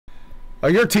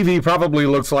Your TV probably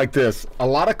looks like this. A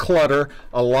lot of clutter,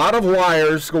 a lot of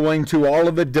wires going to all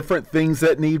of the different things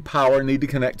that need power, need to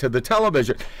connect to the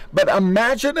television. But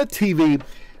imagine a TV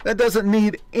that doesn't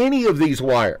need any of these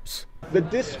wires. The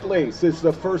Displace is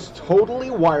the first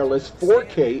totally wireless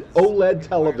 4K OLED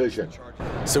television.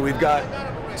 So we've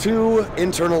got 2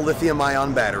 internal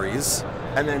lithium-ion batteries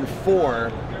and then 4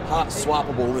 hot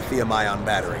swappable lithium-ion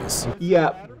batteries.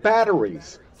 Yeah,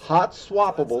 batteries. Hot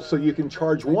swappable, so you can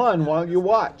charge one while you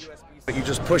watch. You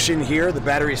just push in here, the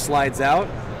battery slides out,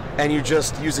 and you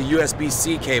just use a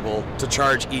USB-C cable to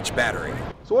charge each battery.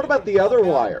 So what about the other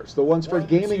wires, the ones for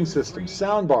gaming systems,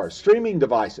 soundbars, streaming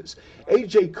devices?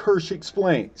 AJ Kirsch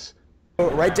explains.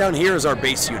 Right down here is our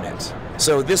base unit.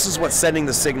 So this is what's sending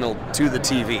the signal to the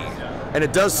TV, and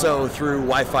it does so through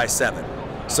Wi-Fi 7.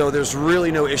 So there's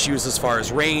really no issues as far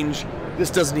as range. This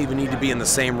doesn't even need to be in the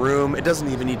same room. It doesn't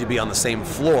even need to be on the same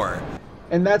floor.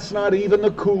 And that's not even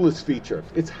the coolest feature.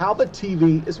 It's how the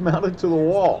TV is mounted to the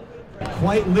wall.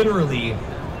 Quite literally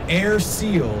air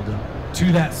sealed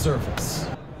to that surface.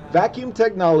 Vacuum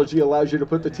technology allows you to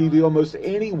put the TV almost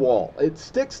any wall. It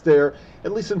sticks there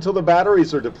at least until the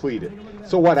batteries are depleted.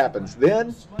 So what happens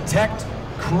then? Detect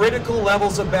critical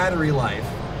levels of battery life,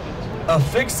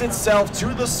 affix itself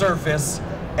to the surface,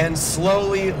 and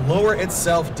slowly lower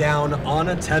itself down on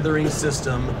a tethering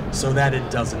system so that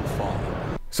it doesn't fall.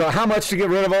 So how much to get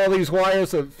rid of all these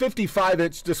wires? A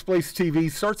 55-inch Displace TV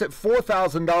starts at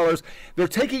 $4,000. They're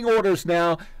taking orders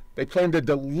now. They plan to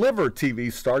deliver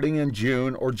TVs starting in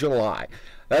June or July.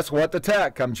 That's What the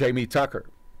Tech. I'm Jamie Tucker.